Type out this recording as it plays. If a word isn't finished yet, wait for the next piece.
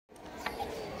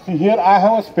See, here I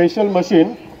have a special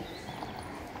machine.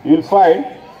 You will find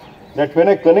that when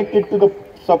I connect it to the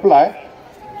supply,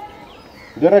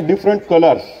 there are different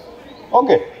colors.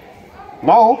 Okay.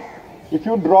 Now, if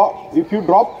you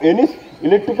drop any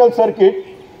electrical circuit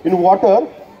in water,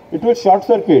 it will short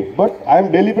circuit. But I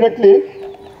am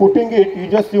deliberately putting it. You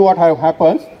just see what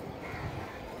happens.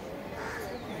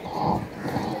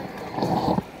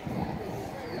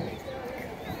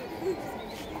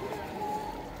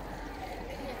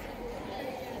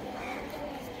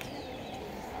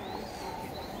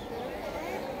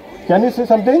 Can you see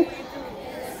something?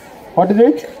 What is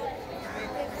it?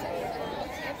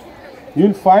 You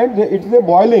will find that it is a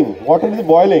boiling. Water is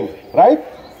boiling, right?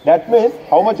 That means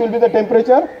how much will be the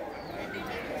temperature?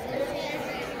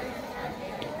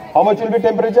 How much will be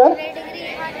temperature?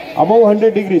 Above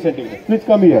 100 degrees centigrade. Please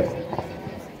come here.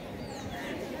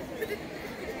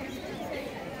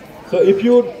 So if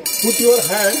you put your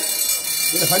hand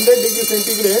in 100 degrees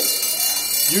centigrade,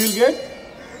 you will get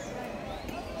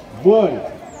burned.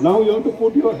 Now you have to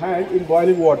put your hand in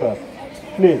boiling water.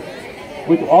 Please.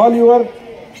 With all your,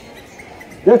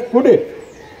 just put it.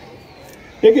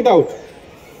 Take it out.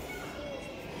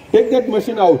 Take that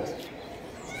machine out.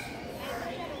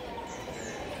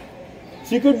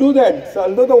 She could do that. So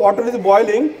although the water is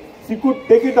boiling, she could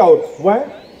take it out. Why?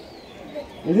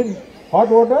 Is it hot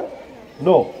water?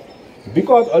 No.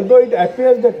 Because although it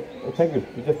appears that, thank you,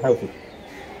 you just have it.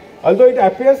 Although it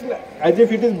appears as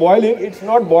if it is boiling, it's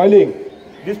not boiling.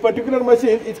 This particular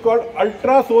machine is called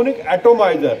ultrasonic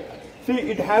atomizer. See,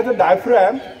 it has a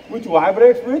diaphragm which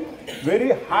vibrates with very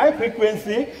high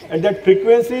frequency, and that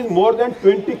frequency is more than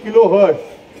 20 kilohertz.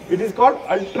 It is called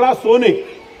ultrasonic,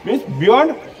 means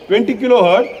beyond 20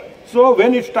 kilohertz. So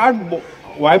when it starts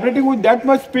vibrating with that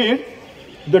much speed,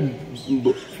 the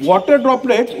water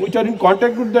droplets which are in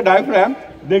contact with the diaphragm,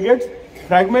 they get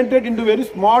fragmented into very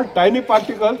small tiny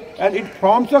particles, and it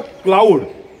forms a cloud.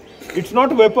 It's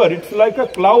not vapor, it's like a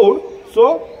cloud.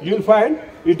 So you will find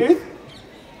it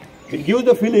gives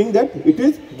the feeling that it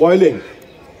is boiling.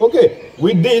 Okay,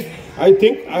 with this I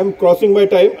think I am crossing my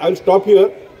time. I will stop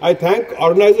here. I thank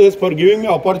organizers for giving me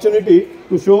opportunity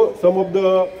to show some of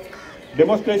the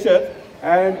demonstrations,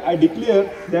 and I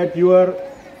declare that your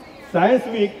Science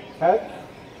Week has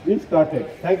been started.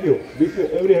 Thank you. Wish you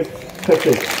every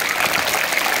success.